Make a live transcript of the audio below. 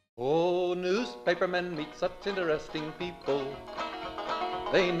newspapermen meet such interesting people.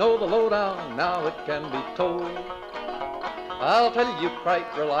 They know the lowdown, now it can be told. I'll tell you quite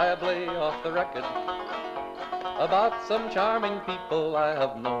reliably off the record about some charming people I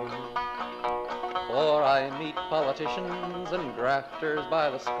have known. For I meet politicians and grafters by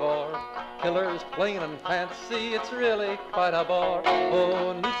the score, killers plain and fancy, it's really quite a bore.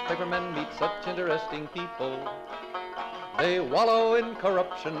 Oh, newspapermen meet such interesting people. They wallow in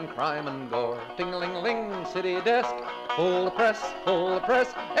corruption, crime and gore. Ting-a-ling-a-ling, city desk, full the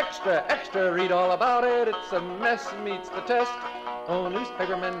press, extra, extra, read all about it, it's a mess, meets the test. Oh,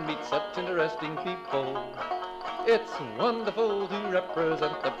 newspapermen meet such interesting people. It's wonderful to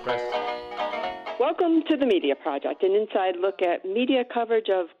represent the press. Welcome to the Media Project, an inside look at media coverage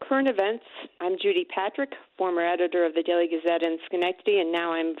of current events. I'm Judy Patrick, former editor of the Daily Gazette in Schenectady, and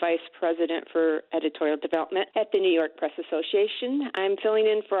now I'm vice president for Editorial Development at the New York Press Association. I'm filling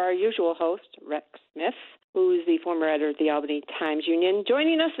in for our usual host, Rex Smith, who's the former editor of the Albany Times-Union.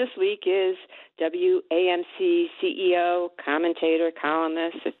 Joining us this week is WAMC CEO, commentator,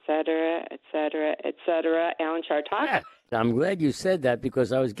 columnist, etc., Alan Chartock. Yeah. I'm glad you said that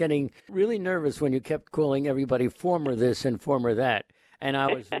because I was getting really nervous when you kept calling everybody former this and former that. And I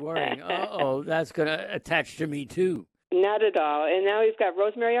was worrying, that's going to attach to me too. Not at all. And now we've got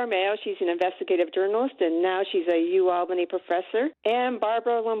Rosemary Armao. She's an investigative journalist, and now she's a UAlbany professor. And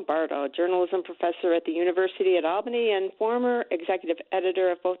Barbara Lombardo, journalism professor at the University at Albany and former executive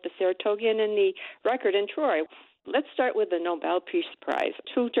editor of both the Saratogian and the Record in Troy. Let's start with the Nobel Peace Prize.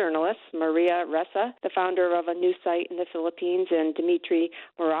 Two journalists, Maria Ressa, the founder of a news site in the Philippines, and Dmitry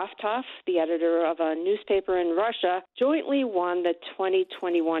Muratov, the editor of a newspaper in Russia, jointly won the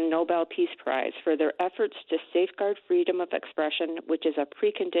 2021 Nobel Peace Prize for their efforts to safeguard freedom of expression, which is a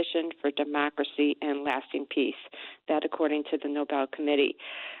precondition for democracy and lasting peace. That according to the Nobel Committee.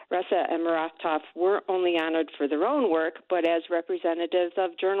 Ressa and Muratov weren't only honored for their own work, but as representatives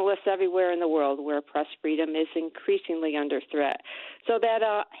of journalists everywhere in the world where press freedom is increasingly under threat. So that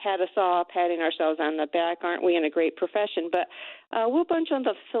had us all patting ourselves on the back. Aren't we in a great profession? But Will Bunch on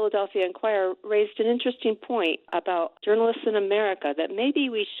the Philadelphia Inquirer raised an interesting point about journalists in America, that maybe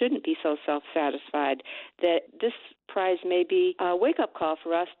we shouldn't be so self-satisfied, that this prize may be a wake-up call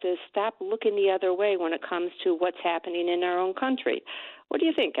for us to stop looking the other way when it comes to what's happening in our own country. What do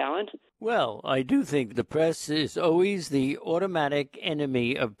you think, Alan? Well, I do think the press is always the automatic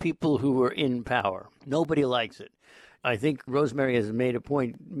enemy of people who are in power. Nobody likes it. I think Rosemary has made a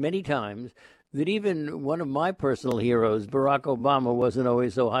point many times that even one of my personal heroes, Barack Obama, wasn't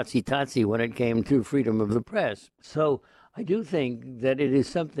always so hotsy-totsy when it came to freedom of the press. So I do think that it is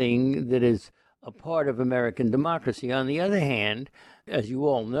something that is a part of American democracy. On the other hand, as you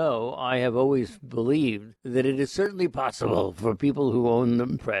all know, I have always believed that it is certainly possible for people who own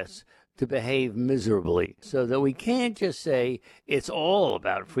the press to behave miserably, so that we can't just say it's all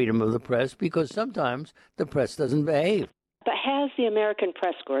about freedom of the press, because sometimes the press doesn't behave. But has the American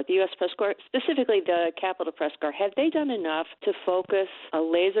press corps, the U.S. press corps, specifically the Capitol press corps, have they done enough to focus a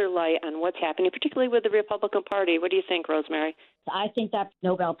laser light on what's happening, particularly with the Republican Party? What do you think, Rosemary? I think that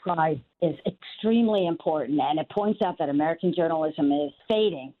Nobel Prize is extremely important, and it points out that American journalism is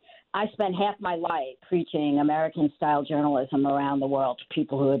fading. I spent half my life preaching American-style journalism around the world to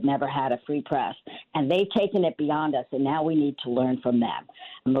people who had never had a free press, and they've taken it beyond us, and now we need to learn from them.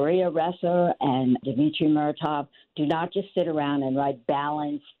 Maria Ressa and Dmitry Muratov do not just sit around and write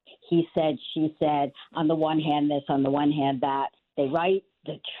balanced, he said, she said, on the one hand this, on the one hand that. They write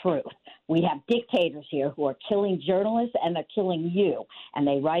the truth. We have dictators here who are killing journalists, and they're killing you, and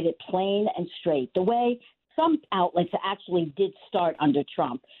they write it plain and straight, the way some outlets actually did start under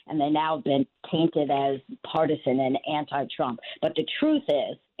Trump, and they now have been tainted as partisan and anti-Trump. But the truth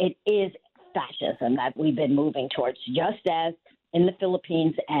is, it is fascism that we've been moving towards, just as in the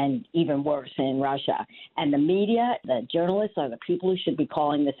Philippines and even worse in Russia. And the media, the journalists, are the people who should be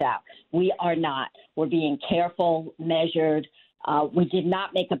calling this out. We are not. We're being careful, measured. We did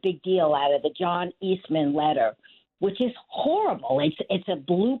not make a big deal out of the John Eastman letter, which is horrible. It's a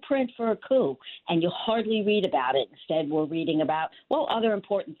blueprint for a coup, and you hardly read about it. Instead, we're reading about, other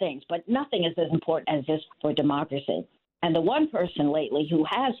important things, but nothing is as important as this for democracy. And the one person lately who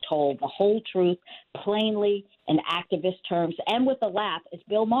has told the whole truth plainly in activist terms and with a laugh is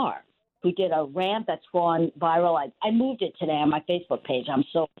Bill Maher, who did a rant that's gone viral. I moved it today on my Facebook page. I'm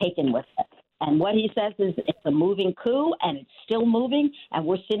so taken with it. And what he says is it's a moving coup, and it's still moving, and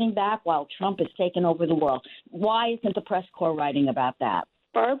we're sitting back while Trump is taking over the world. Why isn't the press corps writing about that?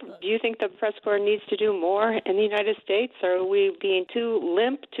 Barb, do you think the press corps needs to do more in the United States? Or are we being too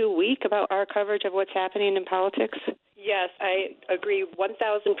limp, too weak about our coverage of what's happening in politics? Yes, I agree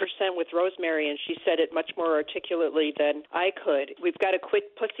 1,000% with Rosemary, and she said it much more articulately than I could. We've got to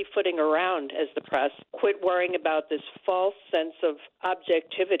quit pussyfooting around as the press, quit worrying about this false sense of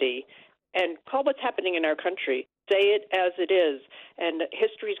objectivity, and call what's happening in our country. Say it as it is, and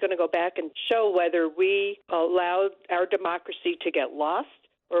history is going to go back and show whether we allowed our democracy to get lost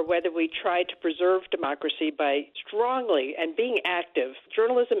or whether we try to preserve democracy by strongly and being active.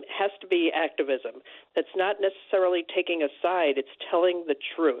 Journalism has to be activism. That's not necessarily taking a side. It's telling the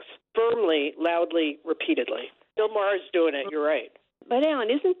truth, firmly, loudly, repeatedly. Bill Maher is doing it. You're right. But, Alan,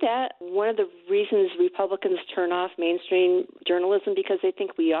 isn't that one of the reasons Republicans turn off mainstream journalism, because they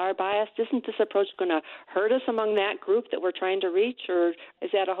think we are biased? Isn't this approach going to hurt us among that group that we're trying to reach, or is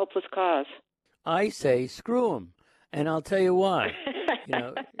that a hopeless cause? I say screw them, and I'll tell you why.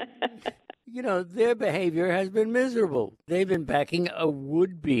 Their behavior has been miserable. They've been backing a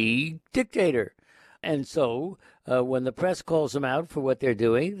would-be dictator. And so when the press calls them out for what they're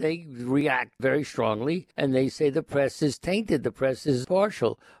doing, they react very strongly, and they say the press is tainted, the press is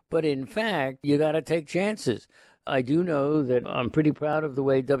partial. But in fact, you got to take chances. I do know that I'm pretty proud of the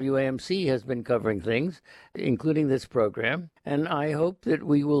way WAMC has been covering things, including this program, and I hope that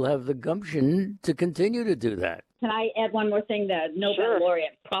we will have the gumption to continue to do that. Can I add one more thing? The Nobel Sure.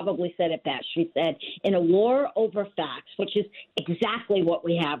 laureate probably said it best. She said, in a war over facts, which is exactly what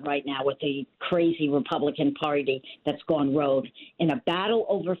we have right now with the crazy Republican Party that's gone rogue, in a battle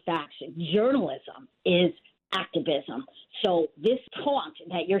over facts, journalism is activism. So this taunt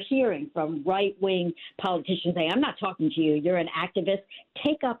that you're hearing from right-wing politicians saying, I'm not talking to you, you're an activist,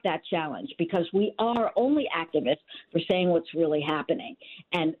 take up that challenge, because we are only activists for saying what's really happening.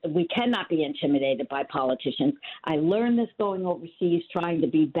 And we cannot be intimidated by politicians. I learned this going overseas, trying to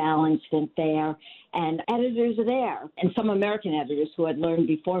be balanced and fair. And editors are there. And some American editors who had learned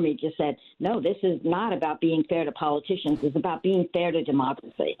before me just said, no, this is not about being fair to politicians. It's about being fair to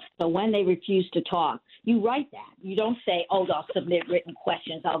democracy. So when they refuse to talk, you write that. You don't say, oh, I'll submit written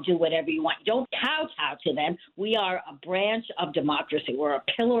questions. I'll do whatever you want. You don't kowtow to them. We are a branch of democracy. We're a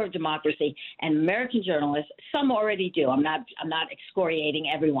pillar of democracy. And American journalists, some already do. I'm not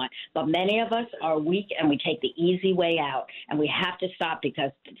excoriating everyone. But many of us are weak, and we take the easy way out. And we have to stop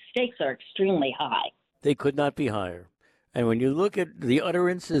because the stakes are extremely high. They could not be higher. And when you look at the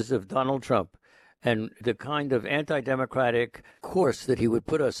utterances of Donald Trump and the kind of anti-democratic course that he would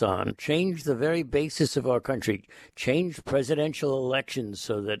put us on, change the very basis of our country, change presidential elections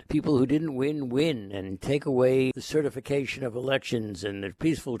so that people who didn't win, and take away the certification of elections and the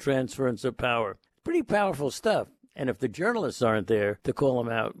peaceful transference of power. Pretty powerful stuff. And if the journalists aren't there to call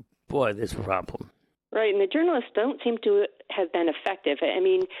them out, boy, there's a problem. Right, and the journalists don't seem to have been effective. I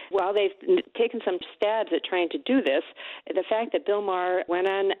mean, while they've taken some stabs at trying to do this, the fact that Bill Maher went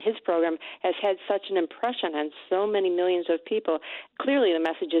on his program has had such an impression on so many millions of people. Clearly, the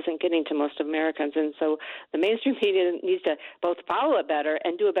message isn't getting to most Americans, and so the mainstream media needs to both follow it better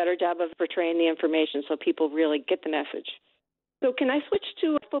and do a better job of portraying the information so people really get the message. So can I switch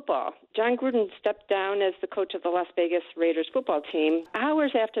to football? John Gruden stepped down as the coach of the Las Vegas Raiders football team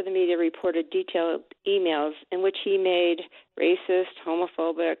hours after the media reported detailed emails in which he made racist,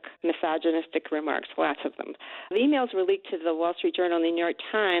 homophobic, misogynistic remarks, lots of them. The emails were leaked to the Wall Street Journal and the New York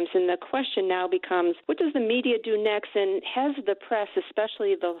Times, and the question now becomes, what does the media do next, and has the press,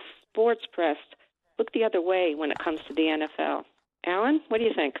 especially the sports press, look the other way when it comes to the NFL? Alan, what do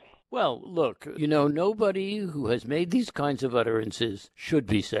you think? Well, look, nobody who has made these kinds of utterances should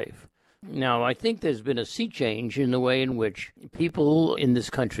be safe. Now, I think there's been a sea change in the way in which people in this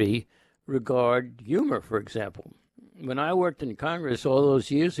country regard humor, for example. When I worked in Congress all those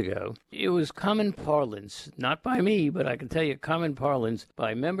years ago, it was common parlance, not by me, but I can tell you common parlance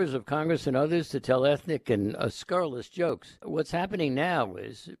by members of Congress and others to tell ethnic and scurrilous jokes. What's happening now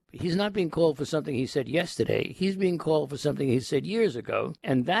is he's not being called for something he said yesterday. He's being called for something he said years ago.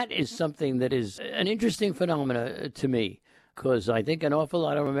 And that is something that is an interesting phenomenon to me, because I think an awful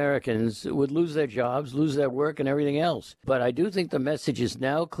lot of Americans would lose their jobs, lose their work and everything else. But I do think the message is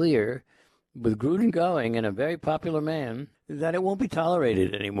now clear, with Gruden going and a very popular man, that it won't be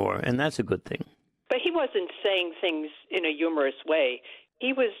tolerated anymore, and that's a good thing. But he wasn't saying things in a humorous way.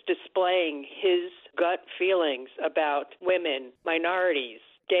 He was displaying his gut feelings about women, minorities,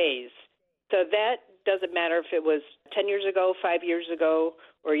 gays. So that doesn't matter if it was 10 years ago, 5 years ago,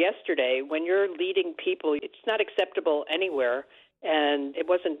 or yesterday. When you're leading people, it's not acceptable anywhere. And it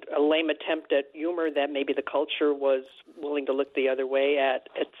wasn't a lame attempt at humor that maybe the culture was willing to look the other way at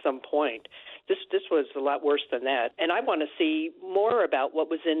some point. This was a lot worse than that. And I want to see more about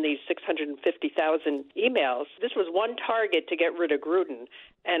what was in these 650,000 emails. This was one target to get rid of Gruden.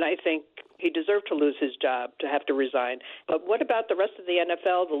 And I think He deserved to lose his job, to have to resign. But what about the rest of the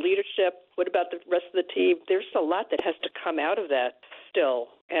NFL, the leadership? What about the rest of the team? There's a lot that has to come out of that still.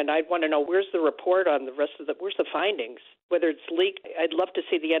 And I'd want to know, where's the report on the rest of where's the findings? Whether it's leaked, I'd love to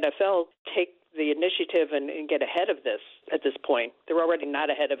see the NFL take the initiative and get ahead of this at this point. They're already not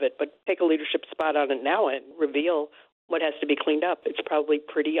ahead of it, but take a leadership spot on it now and reveal what has to be cleaned up. It's probably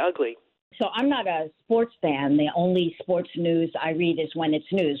pretty ugly. So I'm not a sports fan. The only sports news I read is when it's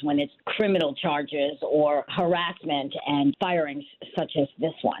news, when it's criminal charges or harassment and firings such as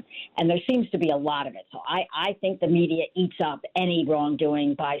this one. And there seems to be a lot of it. So I think the media eats up any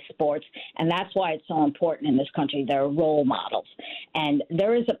wrongdoing by sports. And that's why it's so important in this country. There are role models. And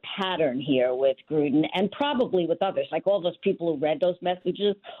there is a pattern here with Gruden and probably with others, like all those people who read those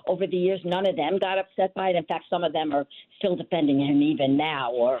messages over the years. None of them got upset by it. In fact, some of them are still defending him even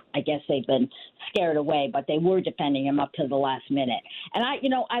now, or I guess they've been scared away, but they were defending him up to the last minute. And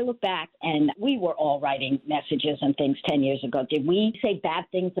I look back, and we were all writing messages and things 10 years ago. Did we say bad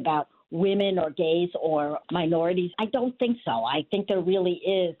things about women or gays or minorities? I don't think so. I think there really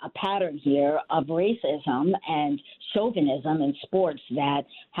is a pattern here of racism and chauvinism in sports that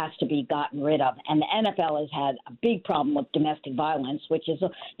has to be gotten rid of. And the NFL has had a big problem with domestic violence, which is,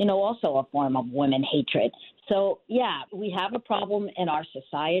 also a form of women hatred. So, yeah, we have a problem in our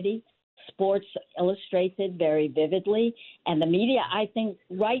society. Sports illustrates it very vividly, and the media, I think,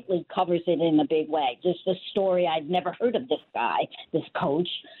 rightly covers it in a big way. Just a story, I'd never heard of this guy, this coach,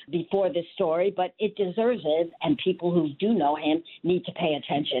 before this story, but it deserves it, and people who do know him need to pay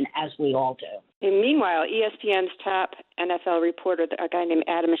attention, as we all do. And meanwhile, ESPN's top NFL reporter, a guy named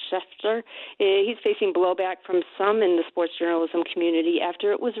Adam Schefter, he's facing blowback from some in the sports journalism community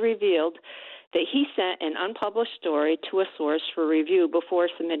after it was revealed that he sent an unpublished story to a source for review before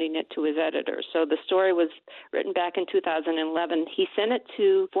submitting it to his editor. So the story was written back in 2011. He sent it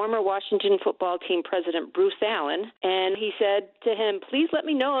to former Washington football team president Bruce Allen, and he said to him, "Please let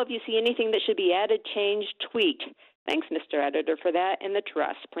me know if you see anything that should be added, changed, tweaked. Thanks, Mr. Editor, for that and the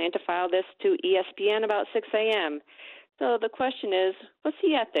trust. Plan to file this to ESPN about 6 a.m. So the question is, what's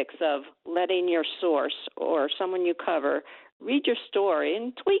the ethics of letting your source or someone you cover read your story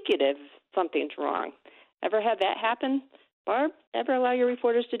and tweak it if something's wrong? Ever had that happen? Barb, ever allow your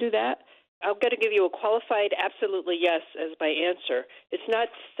reporters to do that? I'm going to give you a qualified absolutely yes as my answer. It's not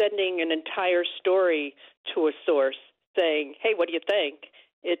sending an entire story to a source saying, hey, what do you think?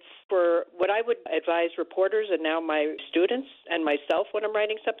 It's for what I would advise reporters and now my students and myself when I'm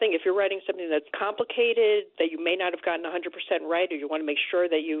writing something. If you're writing something that's complicated, that you may not have gotten 100% right, or you want to make sure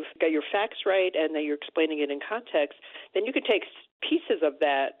that you've got your facts right and that you're explaining it in context, then you can take pieces of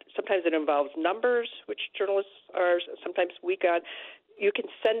that. Sometimes it involves numbers, which journalists are sometimes weak on. You can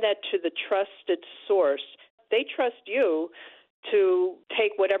send that to the trusted source. They trust you to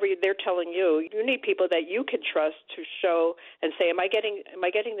take whatever they're telling you. You need people that you can trust to show and say, am I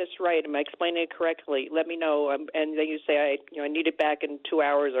getting this right? Am I explaining it correctly? Let me know. And then you say, I need it back in 2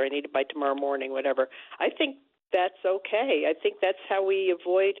 hours, or I need it by tomorrow morning, whatever. I think that's okay. I think that's how we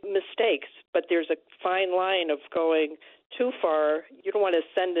avoid mistakes. But there's a fine line of going too far. You don't want to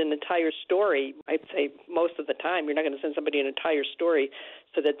send an entire story. I'd say most of the time you're not going to send somebody an entire story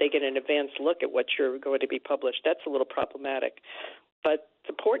so that they get an advanced look at what you're going to be published. That's a little problematic. But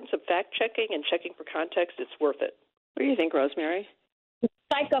the importance of fact-checking and checking for context, it's worth it. What do you think, Rosemary? The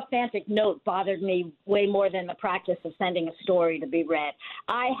sycophantic note bothered me way more than the practice of sending a story to be read.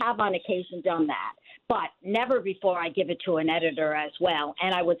 I have on occasion done that, but never before I give it to an editor as well.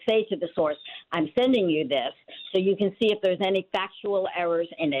 And I would say to the source, I'm sending you this so you can see if there's any factual errors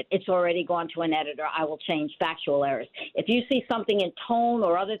in it. It's already gone to an editor. I will change factual errors. If you see something in tone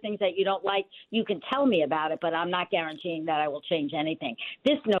or other things that you don't like, you can tell me about it, but I'm not guaranteeing that I will change anything.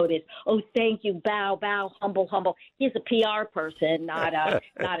 This note is, oh, thank you, bow, bow, humble, humble. He's a PR person, not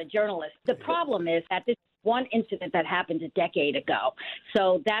a journalist. The problem is that this one incident that happened a decade ago.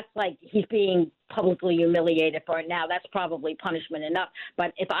 So that's like he's being publicly humiliated for it now. That's probably punishment enough.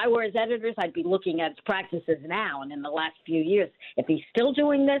 But if I were his editors, I'd be looking at his practices now and in the last few years. If he's still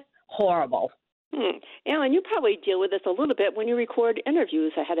doing this, horrible. Alan, you probably deal with this a little bit when you record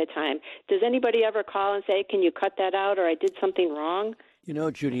interviews ahead of time. Does anybody ever call and say, can you cut that out, or I did something wrong? You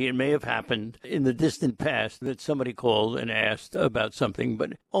know, Judy, it may have happened in the distant past that somebody called and asked about something,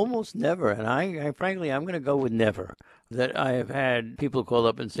 but almost never. And I frankly, I'm going to go with never, that I have had people call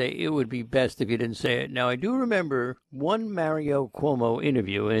up and say it would be best if you didn't say it. Now, I do remember one Mario Cuomo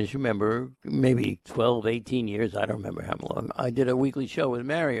interview, and as you remember, maybe 12, 18 years, I don't remember how long, I did a weekly show with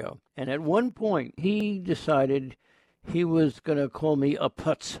Mario. And at one point, he decided he was going to call me a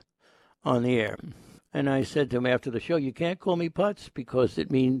putz on the air. And I said to him after the show, you can't call me Putz because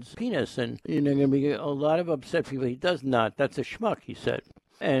it means penis. And there are going to be a lot of upset people. He does not. That's a schmuck, he said.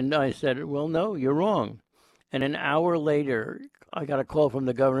 And I said, well, no, you're wrong. And an hour later, I got a call from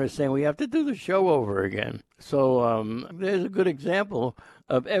the governor saying we have to do the show over again. So there's a good example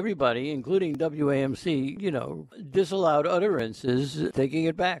of everybody, including WAMC, disallowed utterances, taking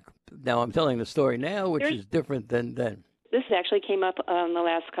it back. Now I'm telling the story now, which is different than then. This actually came up in the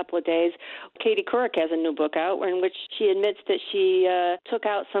last couple of days. Katie Couric has a new book out in which she admits that she took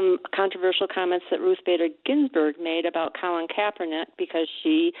out some controversial comments that Ruth Bader Ginsburg made about Colin Kaepernick because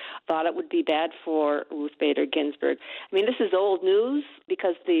she thought it would be bad for Ruth Bader Ginsburg. I mean, this is old news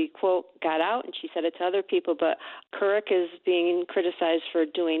because the quote got out and she said it to other people, but Couric is being criticized for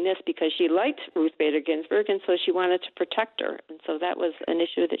doing this because she liked Ruth Bader Ginsburg and so she wanted to protect her. And so that was an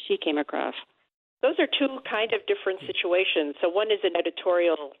issue that she came across. Those are two kind of different situations. So one is an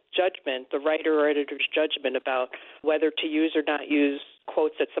editorial judgment, the writer or editor's judgment about whether to use or not use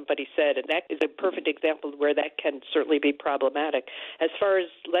quotes that somebody said, and that is a perfect example where that can certainly be problematic. As far as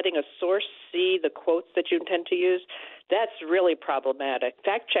letting a source see the quotes that you intend to use, that's really problematic.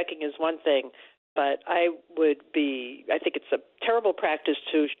 Fact-checking is one thing, but I think it's a terrible practice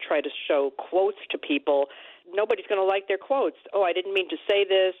to try to show quotes to people. Nobody's going to like their quotes. Oh, I didn't mean to say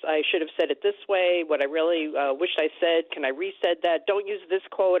this. I should have said it this way. What I really wished I said, can I re-said that? Don't use this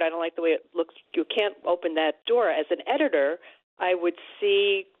quote. I don't like the way it looks. You can't open that door. As an editor, I would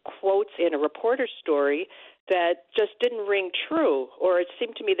see quotes in a reporter's story that just didn't ring true, or it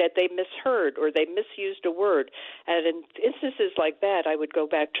seemed to me that they misheard or they misused a word. And in instances like that, I would go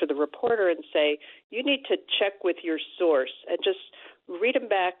back to the reporter and say, you need to check with your source and just read them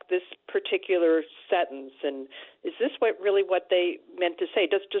back this particular sentence, and is this really what they meant to say?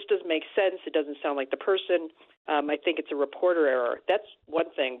 It just doesn't make sense. It doesn't sound like the person. I think it's a reporter error. That's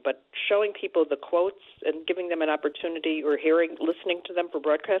one thing, but showing people the quotes and giving them an opportunity, or listening to them for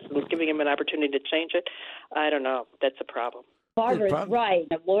broadcast and giving them an opportunity to change it, I don't know. That's a problem. Barbara is right.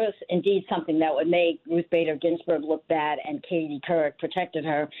 It was indeed something that would make Ruth Bader Ginsburg look bad, and Katie Couric protected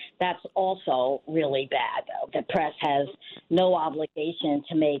her. That's also really bad. The press has no obligation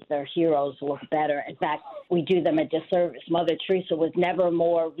to make their heroes look better. In fact, we do them a disservice. Mother Teresa was never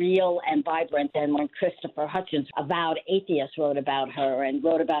more real and vibrant than when Christopher Hitchens, avowed atheist, wrote about her and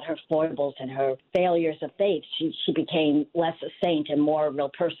wrote about her foibles and her failures of faith. She became less a saint and more a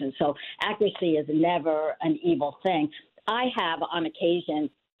real person. So accuracy is never an evil thing. I have, on occasion,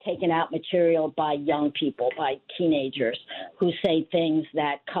 taken out material by young people, by teenagers, who say things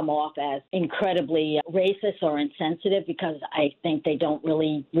that come off as incredibly racist or insensitive because I think they don't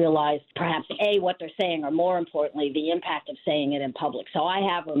really realize perhaps, A, what they're saying, or more importantly, the impact of saying it in public. So I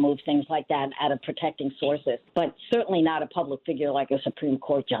have removed things like that out of protecting sources, but certainly not a public figure like a Supreme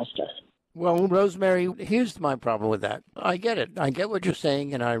Court justice. Well, Rosemary, here's my problem with that. I get it. I get what you're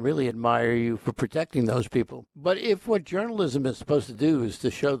saying, and I really admire you for protecting those people. But if what journalism is supposed to do is to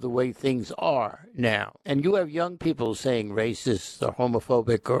show the way things are now, and you have young people saying racist or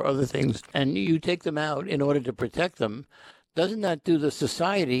homophobic or other things, and you take them out in order to protect them, doesn't that do the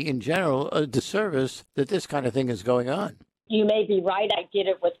society in general a disservice that this kind of thing is going on? You may be right. I did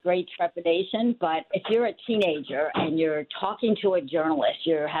it with great trepidation. But if you're a teenager and you're talking to a journalist,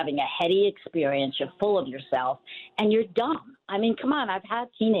 you're having a heady experience, you're full of yourself, and you're dumb. I mean, come on, I've had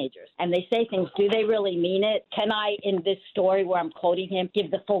teenagers, and they say things. Do they really mean it? Can I, in this story where I'm quoting him,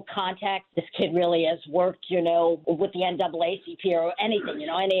 give the full context? This kid really has worked, with the NAACP or anything,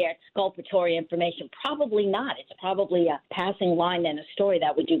 any exculpatory information? Probably not. It's probably a passing line in a story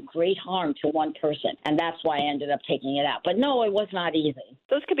that would do great harm to one person, and that's why I ended up taking it out. But no, it was not easy.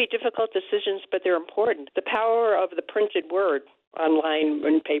 Those could be difficult decisions, but they're important. The power of the printed word, online,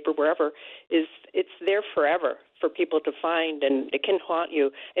 in paper, wherever, it's there forever for people to find, and it can haunt you.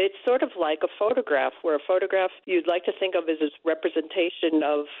 It's sort of like a photograph, where a photograph you'd like to think of as a representation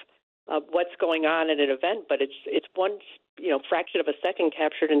of what's going on at an event, but it's one fraction of a second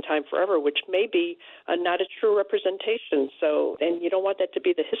captured in time forever, which may be not a true representation. So, and you don't want that to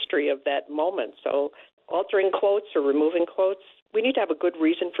be the history of that moment. So altering quotes or removing quotes, we need to have a good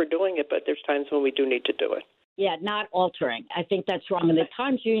reason for doing it, but there's times when we do need to do it. Yeah, not altering. I think that's wrong. And the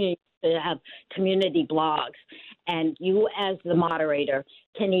Times Union have community blogs, and you as the moderator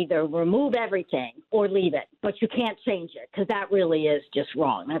can either remove everything or leave it, but you can't change it, because that really is just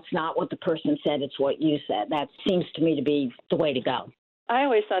wrong. That's not what the person said. It's what you said. That seems to me to be the way to go. I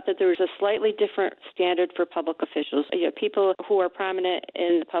always thought that there was a slightly different standard for public officials, people who are prominent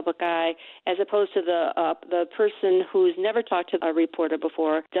in the public eye, as opposed to the person who's never talked to a reporter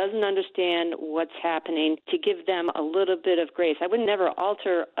before, doesn't understand what's happening, to give them a little bit of grace. I would never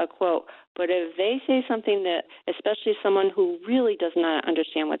alter a quote, but if they say something that, especially someone who really does not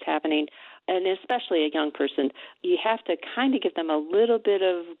understand what's happening, and especially a young person, you have to kind of give them a little bit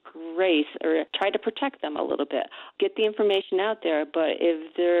of grace or try to protect them a little bit. Get the information out there, but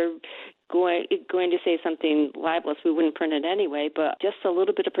if they're going to say something libelous, we wouldn't print it anyway, but just a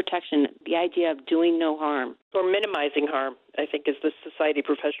little bit of protection, the idea of doing no harm. Or minimizing harm, I think, is the Society of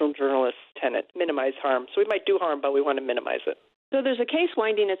Professional Journalists tenet. Minimize harm. So we might do harm, but we want to minimize it. So there's a case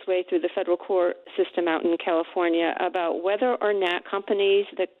winding its way through the federal court system out in California about whether or not companies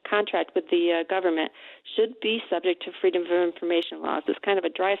that contract with the government should be subject to freedom of information laws. It's kind of a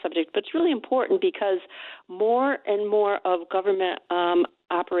dry subject, but it's really important because more and more of government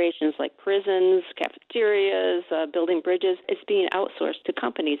operations like prisons, cafeterias, building bridges, is being outsourced to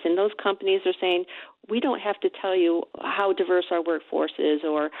companies. And those companies are saying, we don't have to tell you how diverse our workforce is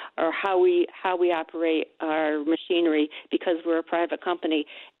or how we operate our machinery because we're a private company.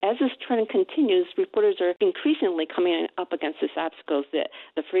 As this trend continues, reporters are increasingly coming up against this obstacles that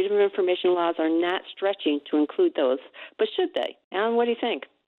the freedom of information laws are not stretching to include those. But should they? Alan, what do you think?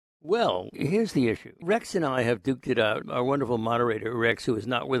 Well, here's the issue. Rex and I have duked it out, our wonderful moderator, Rex, who is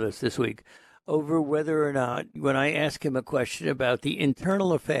not with us this week, over whether or not, when I ask him a question about the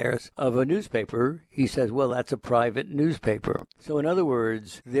internal affairs of a newspaper, he says, well, that's a private newspaper. So in other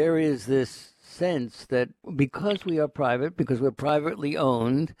words, there is this sense that because we are private, because we're privately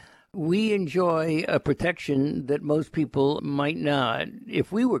owned, we enjoy a protection that most people might not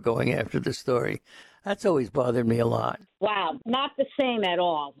if we were going after the story. That's always bothered me a lot. Wow, not the same at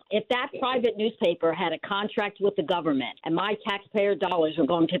all. If that private newspaper had a contract with the government and my taxpayer dollars were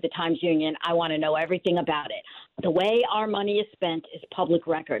going to the Times-Union, I want to know everything about it. The way our money is spent is public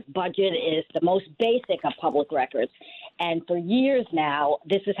record. Budget is the most basic of public records. And for years now,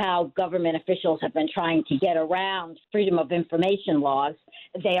 this is how government officials have been trying to get around freedom of information laws.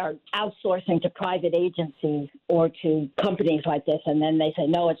 They are outsourcing to private agencies or to companies like this, and then they say,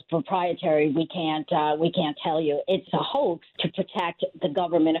 no, it's proprietary. We can't tell you. It's a hoax to protect the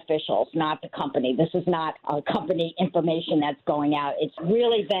government officials, not the company. This is not company information that's going out. It's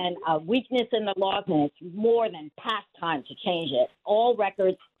really been a weakness in the laws, and it's more than past time to change it. All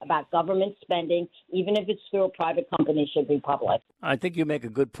records about government spending, even if it's through a private company, should be public. I think you make a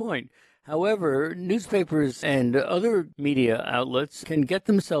good point. However, newspapers and other media outlets can get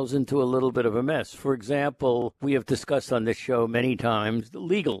themselves into a little bit of a mess. For example, we have discussed on this show many times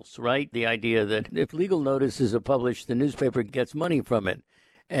legals, right? The idea that if legal notices are published, the newspaper gets money from it.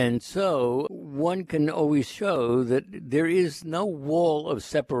 And so one can always show that there is no wall of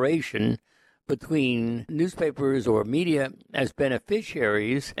separation between newspapers or media as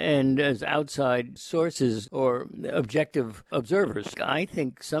beneficiaries and as outside sources or objective observers. I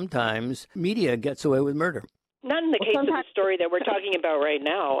think sometimes media gets away with murder. Not in the case of the story that we're talking about right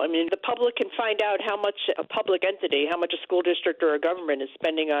now. I mean, the public can find out how much a public entity, how much a school district or a government is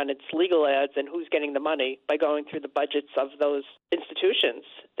spending on its legal ads and who's getting the money by going through the budgets of those institutions.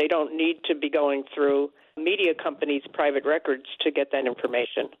 They don't need to be going through media companies' private records to get that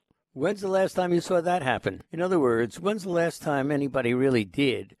information. When's the last time you saw that happen? In other words, when's the last time anybody really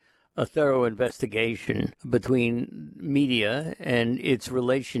did a thorough investigation between media and its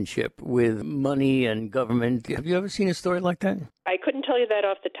relationship with money and government? Have you ever seen a story like that? I couldn't tell you that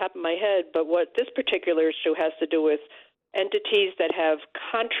off the top of my head, but what this particular issue has to do with entities that have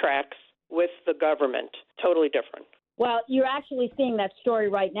contracts with the government, totally different. Well, you're actually seeing that story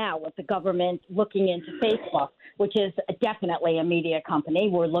right now with the government looking into Facebook, which is definitely a media company.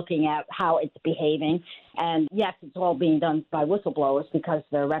 We're looking at how it's behaving. And yes, it's all being done by whistleblowers because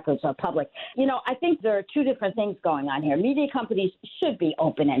their records are public. You know, I think there are two different things going on here. Media companies should be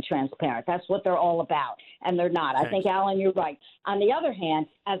open and transparent. That's what they're all about. And they're not. Thanks. I think, Alan, you're right. On the other hand,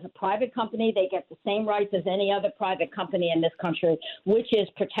 as a private company, they get the same rights as any other private company in this country, which is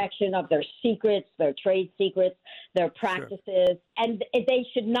protection of their secrets, their trade secrets, their practices. Sure. And they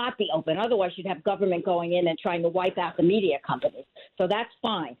should not be open. Otherwise, you'd have government going in and trying to wipe out the media companies. So that's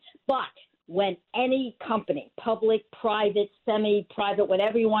fine. But when any company, public, private, semi-private,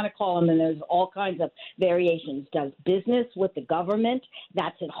 whatever you want to call them, and there's all kinds of variations, does business with the government,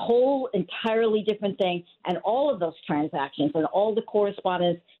 that's a whole entirely different thing. And all of those transactions and all the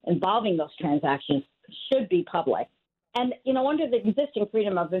correspondence involving those transactions should be public. And, you know, under the existing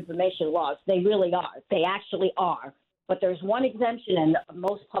freedom of information laws, they really are. They actually are. But there's one exemption in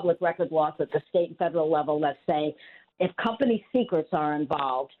most public record laws at the state and federal level that say if company secrets are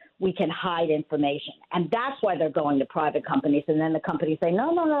involved, we can hide information. And that's why they're going to private companies. And then the companies say,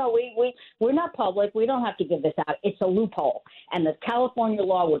 no, we're not public. We don't have to give this out. It's a loophole. And the California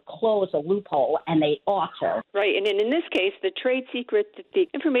law would close a loophole, and they ought to. Right. And in this case, the trade secret, the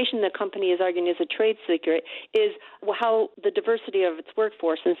information the company is arguing is a trade secret, is how the diversity of its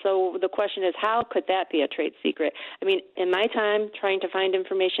workforce. And so the question is, how could that be a trade secret? I mean, in my time trying to find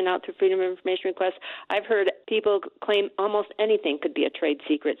information out through Freedom of Information requests, I've heard people claim almost anything could be a trade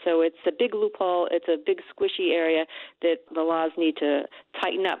secret. So it's a big loophole. It's a big squishy area that the laws need to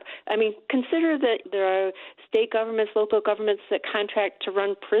tighten up. I mean, consider that there are state governments, local governments that contract to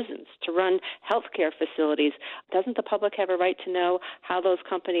run prisons, to run healthcare facilities. Doesn't the public have a right to know how those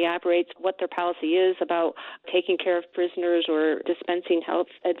companies operate, what their policy is about taking care of prisoners or dispensing health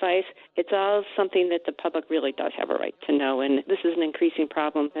advice? It's all something that the public really does have a right to know, and this is an increasing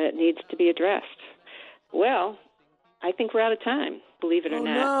problem that needs to be addressed. Well, I think we're out of time, believe it or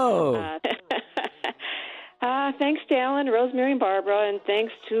not. No. Thanks to Alan, Rosemary, and Barbara, and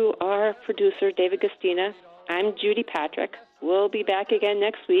thanks to our producer, David Gustina. I'm Judy Patrick. We'll be back again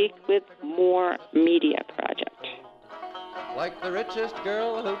next week with more Media Project. Like the richest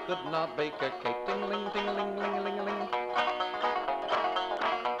girl who could not bake a cake, ting-ling, ting-ling, ling-a-ling-a-ling.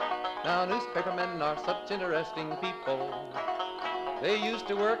 Now newspapermen are such interesting people. They used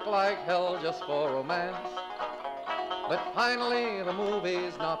to work like hell just for romance. But finally, the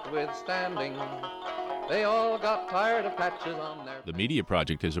movies notwithstanding, they all got tired of patches on their... The Media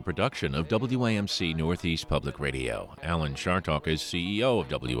Project is a production of WAMC Northeast Public Radio. Alan Chartock is CEO of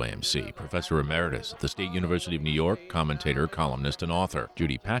WAMC, Professor Emeritus at the State University of New York, commentator, columnist, and author.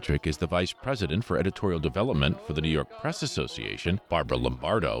 Judy Patrick is the Vice President for Editorial Development for the New York Press Association. Barbara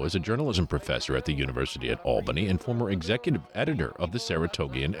Lombardo is a journalism professor at the University at Albany and former executive editor of the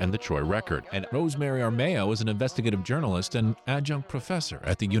Saratogian and the Troy Record. And Rosemary Armao is an investigative journalist and adjunct professor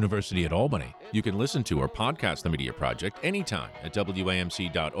at the University at Albany. You can listen to or podcast The Media Project anytime at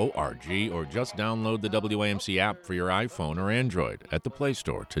WAMC.org or just download the WAMC app for your iPhone or Android at the Play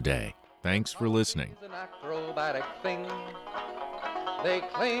Store today. Thanks for listening. An acrobatic thing. They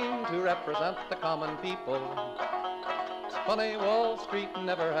claim to represent the common people. It's funny, Wall Street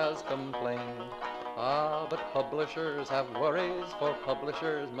never has complained. But publishers have worries, for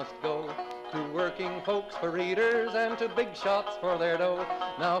publishers must go to working folks for readers and to big shots for their dough.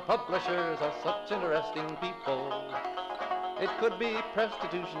 Now publishers are such interesting people. It could be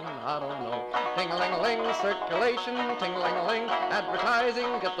prostitution, I don't know. Ting-a-ling-a-ling, circulation, ting-a-ling-a-ling,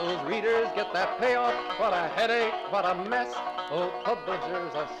 advertising, get those readers, get that payoff. What a headache, what a mess. Oh,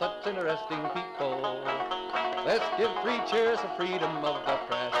 publishers are such interesting people. Let's give 3 cheers for freedom of the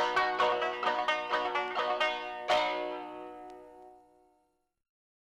press.